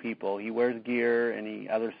 meeting people. He wears gear and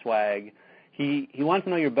other swag. He wants to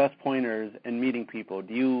know your best pointers in meeting people.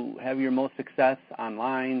 Do you have your most success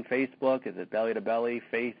online, Facebook? Is it belly to belly,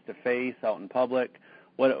 face to face, out in public?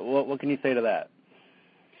 What can you say to that?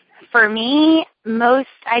 For me,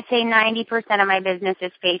 I'd say 90% of my business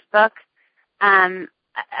is Facebook.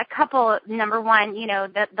 A couple, number one,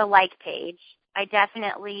 the like page. I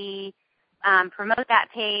definitely promote that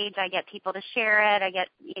page. I get people to share it. I get,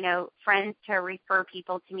 friends to refer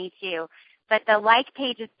people to me too. But the like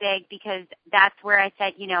page is big because that's where I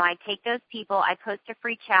said, I take those people, I post a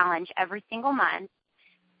free challenge every single month.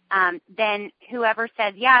 Then whoever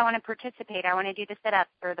says, yeah, I want to participate, I want to do the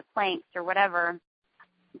sit-ups or the planks or whatever,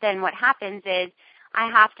 then what happens is I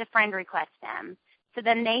have to friend request them. So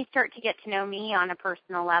then they start to get to know me on a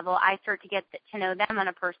personal level. I start to get to know them on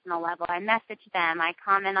a personal level. I message them. I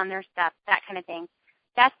comment on their stuff, that kind of thing.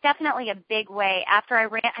 That's definitely a big way. After I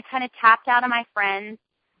kind of tapped out of my friends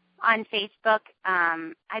on Facebook,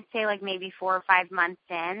 I'd say like maybe 4 or 5 months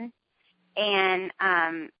in. And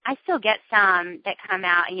I still get some that come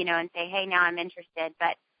out, and say, hey, now I'm interested.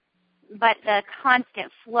 But the constant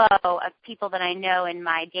flow of people that I know in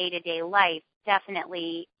my day-to-day life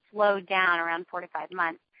definitely slowed down around 4 to 5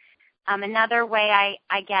 months. Another way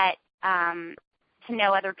I get to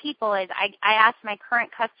know other people is I ask my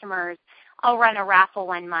current customers, I'll run a raffle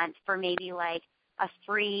one month for maybe like a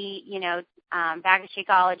free, bag of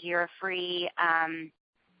Shakeology or a free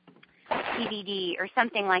DVD or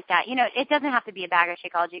something like that. It doesn't have to be a bag of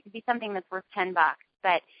Shakeology. It could be something that's worth $10,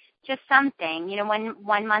 but just something.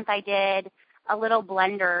 One month I did a little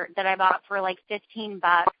blender that I bought for like $15,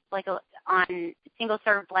 like on single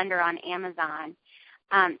serve blender on Amazon,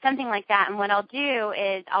 something like that. And what I'll do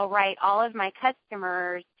is I'll write all of my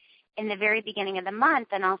customers in the very beginning of the month,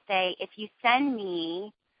 and I'll say, if you send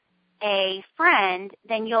me a friend,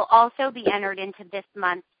 then you'll also be entered into this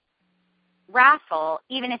month's raffle,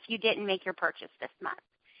 even if you didn't make your purchase this month.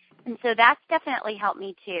 And so that's definitely helped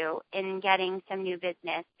me too in getting some new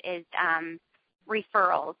business is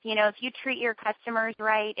referrals. If you treat your customers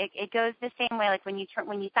right, it goes the same way. Like when you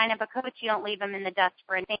sign up a coach, you don't leave them in the dust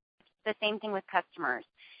for anything. It's the same thing with customers.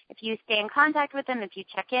 If you stay in contact with them, if you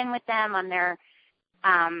check in with them on their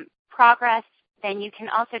progress, then you can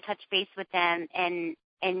also touch base with them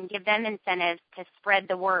and give them incentives to spread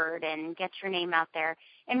the word and get your name out there.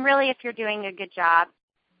 And really, if you're doing a good job,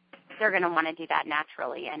 they're going to want to do that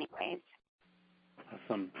naturally anyways.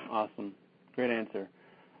 Awesome. Great answer.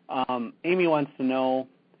 Amy wants to know,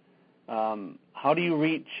 how do you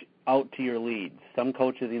reach out to your leads? Some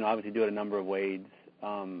coaches, obviously do it a number of ways.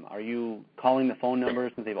 Are you calling the phone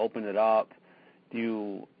numbers since they've opened it up? Do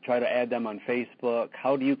you try to add them on Facebook?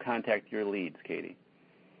 How do you contact your leads, Katie?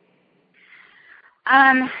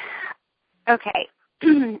 Okay.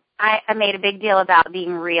 I made a big deal about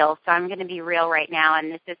being real, so I'm going to be real right now,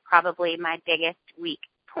 and this is probably my biggest weak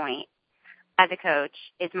point as a coach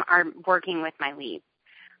is working with my leads.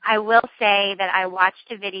 I will say that I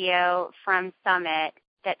watched a video from Summit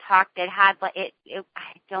that had I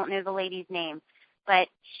don't know the lady's name, but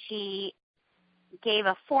she gave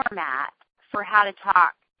a format for how to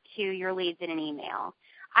talk to your leads in an email.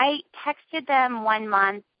 I texted them 1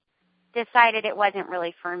 month, decided it wasn't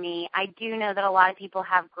really for me. I do know that a lot of people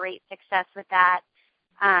have great success with that,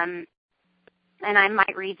 and I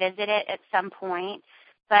might revisit it at some point.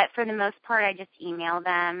 But for the most part, I just email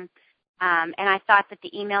them. And I thought that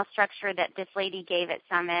the email structure that this lady gave at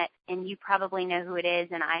Summit, and you probably know who it is,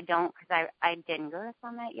 and I don't because I didn't go to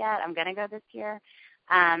Summit yet. I'm going to go this year.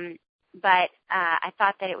 But I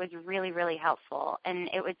thought that it was really, really helpful. And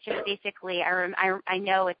it was just basically, I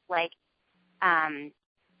know it's like,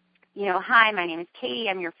 hi, my name is Katie.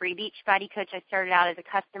 I'm your free beach body coach. I started out as a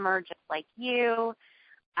customer just like you.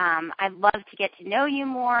 I'd love to get to know you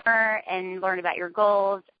more and learn about your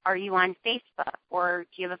goals. Are you on Facebook or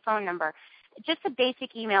do you have a phone number? Just a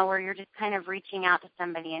basic email where you're just kind of reaching out to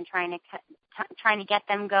somebody and trying to get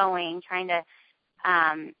them going, trying to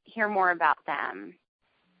hear more about them.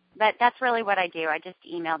 But that's really what I do. I just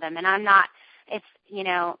email them, and I'm not. If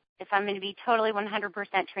I'm going to be totally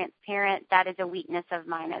 100% transparent, that is a weakness of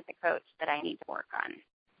mine as a coach that I need to work on.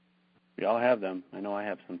 We all have them. I know I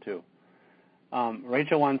have some too.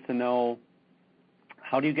 Rachel wants to know,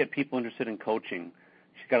 how do you get people interested in coaching?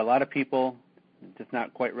 She's got a lot of people just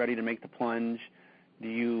not quite ready to make the plunge. Do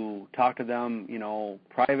you talk to them,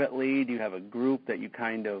 privately? Do you have a group that you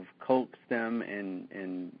kind of coax them and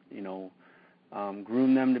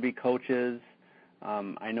groom them to be coaches?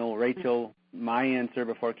 I know, Rachel, my answer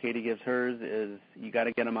before Katie gives hers is you got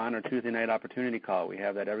to get them on our Tuesday night opportunity call. We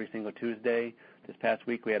have that every single Tuesday. This past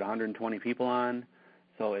week we had 120 people on.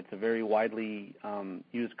 So it's a very widely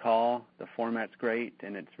used call. The format's great,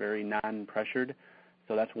 and it's very non-pressured.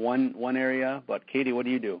 So that's one area. But, Katie, what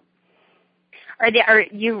do you do? Are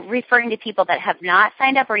you referring to people that have not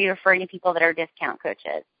signed up, or are you referring to people that are discount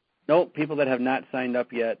coaches? Nope, people that have not signed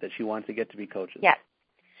up yet that she wants to get to be coaches. Yes.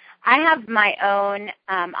 I have my own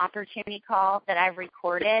opportunity call that I've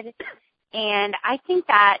recorded, and I think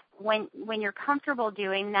that when you're comfortable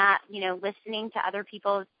doing that, listening to other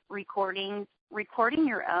people's recording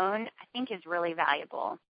your own, I think is really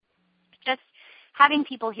valuable. Just having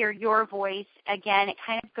people hear your voice, again, it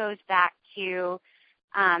kind of goes back to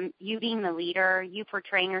you being the leader, you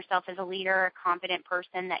portraying yourself as a leader, a confident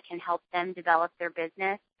person that can help them develop their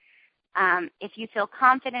business. If you feel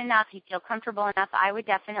confident enough, you feel comfortable enough, I would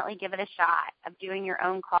definitely give it a shot of doing your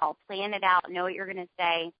own call. Plan it out, know what you're going to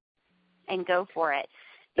say, and go for it.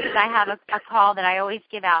 Because I have a call that I always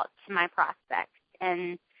give out to my prospects.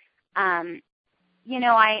 And I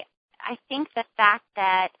think the fact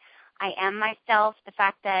that I am myself, the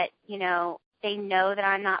fact that, they know that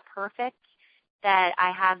I'm not perfect, that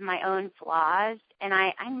I have my own flaws, and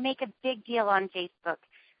I make a big deal on Facebook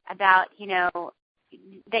about,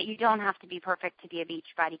 that you don't have to be perfect to be a beach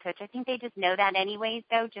body coach. I think they just know that anyways,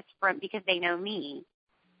 though, just because they know me.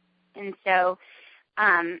 And so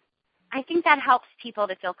I think that helps people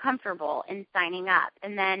to feel comfortable in signing up.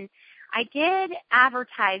 And then I did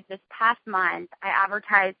advertise this past month. I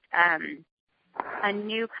advertised a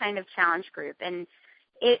new kind of challenge group, and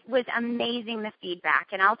it was amazing, the feedback.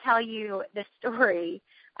 And I'll tell you the story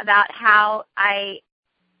about how I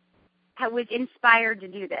was inspired to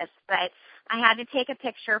do this. But I had to take a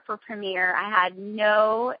picture for premiere. I had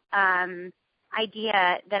no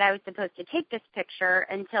idea that I was supposed to take this picture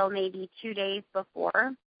until maybe 2 days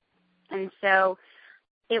before. And so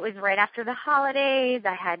it was right after the holidays.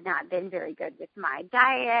 I had not been very good with my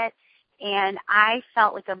diet, and I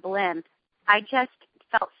felt like a blimp. I just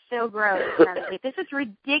felt so gross. And I was like, this is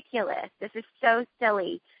ridiculous. This is so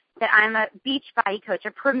silly that I'm a Beachbody coach,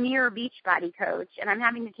 a premier Beachbody coach, and I'm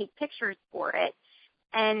having to take pictures for it.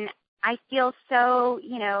 And I feel so,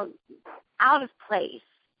 out of place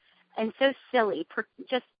and so silly,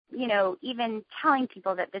 just, even telling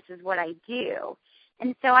people that this is what I do.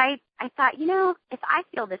 And so I thought, if I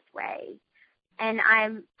feel this way and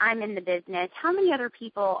I'm in the business, how many other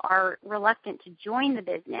people are reluctant to join the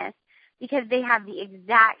business because they have the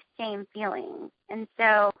exact same feelings? And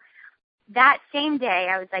so that same day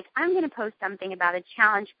I was like, I'm going to post something about a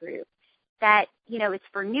challenge group that, it's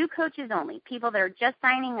for new coaches only, people that are just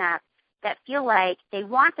signing up that feel like they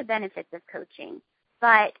want the benefits of coaching,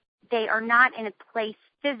 but they are not in a place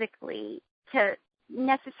physically to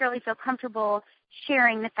necessarily feel comfortable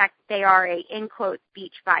sharing the fact that they are a, in quotes,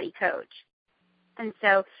 Beachbody coach. And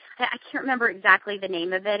so I can't remember exactly the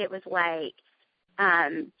name of it. It was like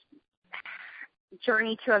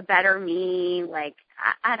Journey to a Better Me, like,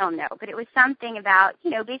 I don't know. But it was something about,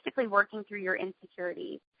 basically working through your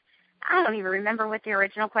insecurities. I don't even remember what the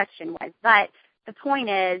original question was. But the point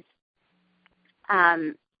is,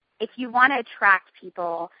 if you want to attract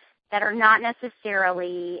people that are not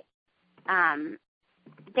necessarily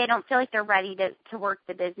they don't feel like they're ready to work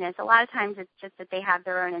the business. A lot of times it's just that they have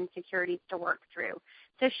their own insecurities to work through.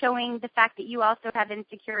 So showing the fact that you also have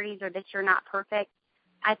insecurities or that you're not perfect,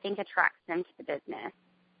 I think attracts them to the business.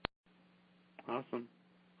 Awesome.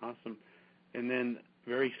 And then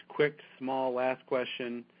very quick, small last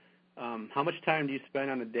question. How much time do you spend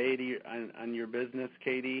on a day on your business,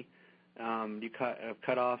 Katie? Do you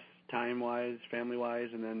cut off time-wise, family-wise,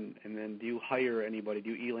 and then do you hire anybody?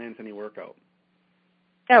 Do you elance any workout?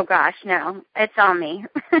 Oh, gosh, no. It's all me.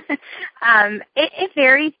 It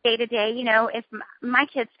varies day to day. If my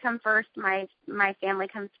kids come first, my family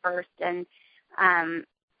comes first. And, I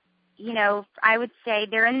would say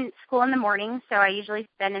they're in school in the morning, so I usually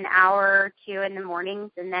spend an hour or two in the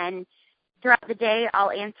mornings. And then throughout the day,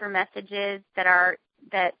 I'll answer messages that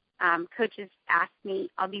coaches ask me.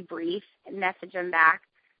 I'll be brief and message them back.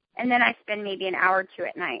 And then I spend maybe an hour or two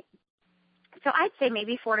at night. So I'd say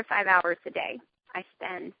maybe 4 to 5 hours a day I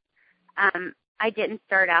spend. I didn't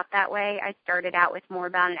start out that way. I started out with more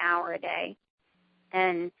about an hour a day.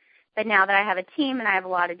 But now that I have a team and I have a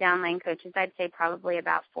lot of downline coaches, I'd say probably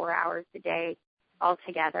about 4 hours a day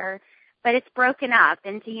altogether. But it's broken up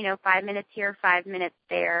into, 5 minutes here, 5 minutes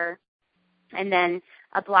there, and then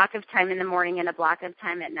a block of time in the morning and a block of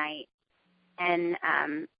time at night. And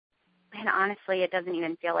honestly, it doesn't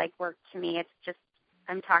even feel like work to me. It's just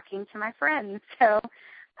I'm talking to my friends. So,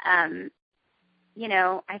 I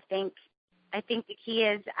think the key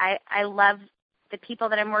is I love the people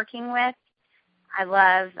that I'm working with. I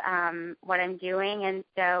love what I'm doing, and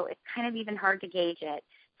so it's kind of even hard to gauge it.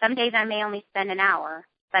 Some days I may only spend an hour,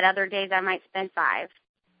 but other days I might spend 5.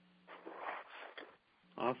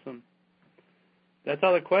 Awesome. That's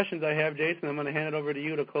all the questions I have, Jason. I'm going to hand it over to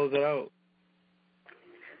you to close it out.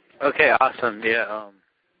 Okay, awesome. Yeah,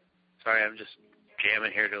 sorry, I'm just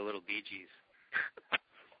jamming here to a little Bee Gees.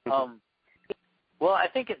 Well, I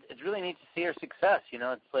think it's really neat to see her success.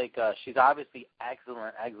 It's like she's obviously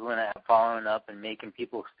excellent at following up and making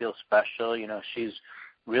people feel special. She's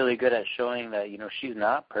really good at showing that, she's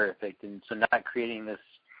not perfect, and so not creating this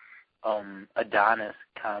Adonis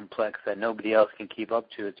complex that nobody else can keep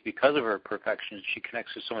up to. It's because of her perfection. She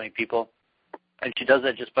connects with so many people, and she does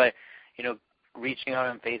that just by, reaching out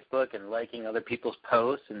on Facebook and liking other people's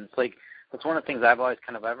posts. And it's like, that's one of the things I've always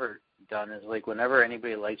kind of ever done is, like, whenever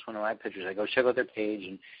anybody likes one of my pictures, I go check out their page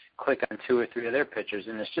and click on 2 or 3 of their pictures,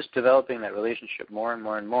 and it's just developing that relationship more and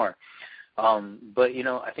more and more. But,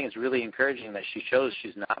 I think it's really encouraging that she shows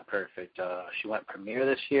she's not perfect. She went premier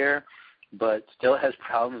this year, but still has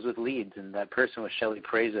problems with leads, and that person was Shelly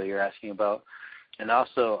Preza you're asking about. And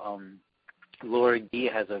also, Lori D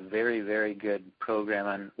has a very, very good program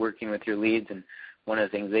on working with your leads, and one of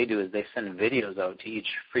the things they do is they send videos out to each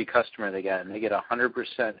free customer they get, and they get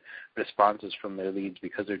 100% responses from their leads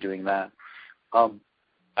because they're doing that.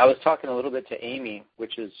 I was talking a little bit to Amy,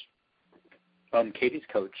 which is Katie's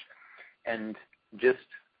coach, and just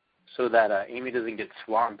so that Amy doesn't get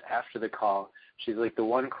swamped after the call, she's like, the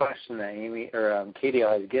one question that Katie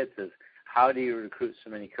always gets is, how do you recruit so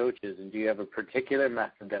many coaches, and do you have a particular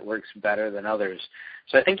method that works better than others?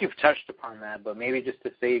 So I think you've touched upon that, but maybe just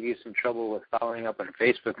to save you some trouble with following up on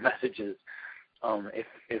Facebook messages,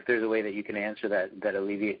 if there's a way that you can answer that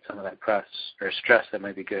alleviates some of that press or stress, that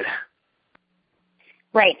might be good.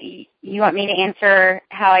 Right. You want me to answer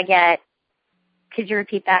how I get? Could you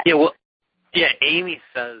repeat that? Yeah. Well, yeah. Amy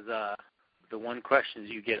says the one question is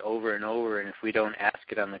you get over and over, and if we don't ask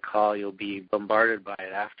it on the call, you'll be bombarded by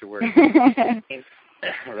it afterwards.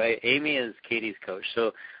 Right? Amy is Katie's coach,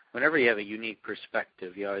 so whenever you have a unique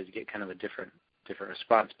perspective, you always get kind of a different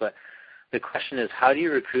response. But the question is, how do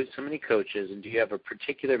you recruit so many coaches, and do you have a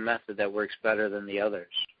particular method that works better than the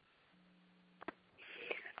others?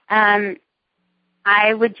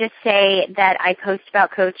 I would just say that I post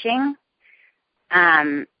about coaching.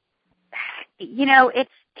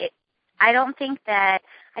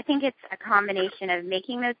 I think it's a combination of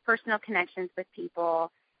making those personal connections with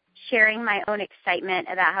people, sharing my own excitement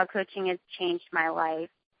about how coaching has changed my life.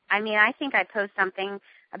 I mean, I think I post something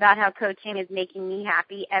about how coaching is making me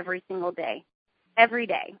happy every single day, every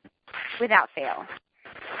day, without fail.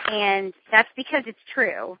 And that's because it's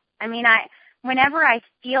true. I mean, whenever I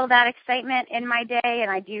feel that excitement in my day,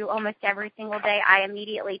 and I do almost every single day, I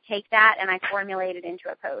immediately take that and I formulate it into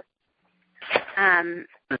a post.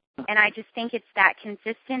 And I just think it's that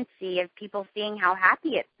consistency of people seeing how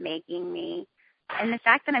happy it's making me, and the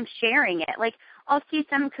fact that I'm sharing it. Like, I'll see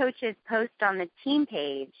some coaches post on the team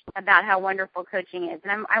page about how wonderful coaching is,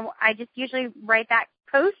 and I just usually write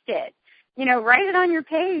post it. Write it on your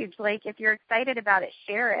page. Like, if you're excited about it,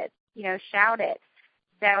 share it. Shout it.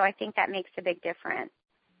 So I think that makes a big difference.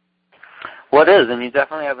 Well, it is, and you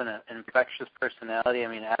definitely have an infectious personality. I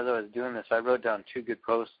mean, as I was doing this, I wrote down 2 good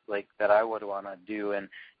posts like that I would want to do, and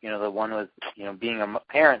the one was, being a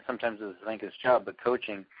parent sometimes is a thankless job, but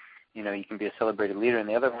coaching, you can be a celebrated leader, and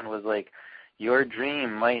the other one was like, your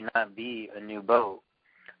dream might not be a new boat,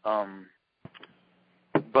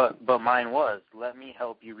 but mine was, let me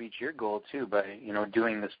help you reach your goal too by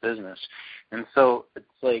doing this business. And so it's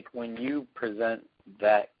like when you present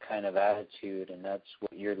that kind of attitude and that's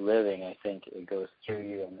what you're living, I think it goes through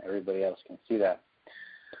you and everybody else can see that.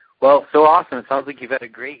 Well, so awesome. It sounds like you've had a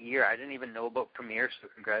great year. I didn't even know about Premier, so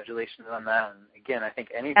congratulations on that. And again, I think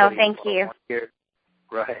anybody thank you.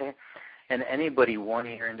 Right? And anybody 1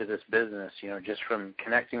 year into this business, just from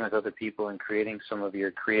connecting with other people and creating some of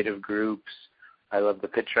your creative groups, I love the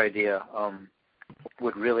pitch idea,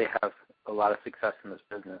 would really have a lot of success in this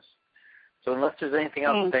business. So unless there's anything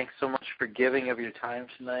else, thanks so much for giving of your time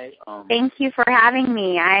tonight. Thank you for having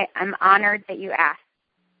me. I'm honored that you asked.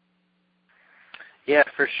 Yeah,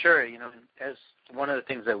 for sure. As one of the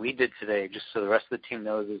things that we did today, just so the rest of the team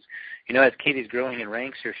knows, is, as Katie's growing in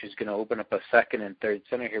ranks here, she's going to open up a second and third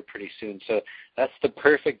center here pretty soon. So that's the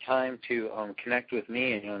perfect time to connect with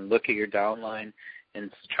me and look at your downline and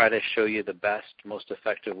try to show you the best, most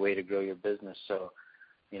effective way to grow your business. So,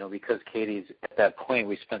 because Katie's at that point,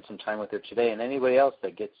 we spent some time with her today, and anybody else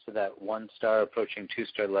that gets to that 1-star, approaching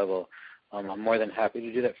 2-star level, I'm more than happy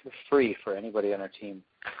to do that for free for anybody on our team.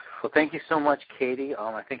 Well, thank you so much, Katie.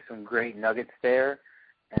 I think some great nuggets there,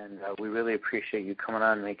 and we really appreciate you coming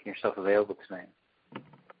on and making yourself available tonight.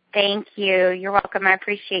 Thank you. You're welcome. I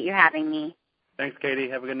appreciate you having me. Thanks, Katie.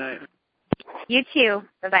 Have a good night. You too.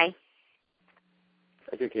 Bye-bye.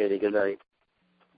 Thank you, Katie. Good night.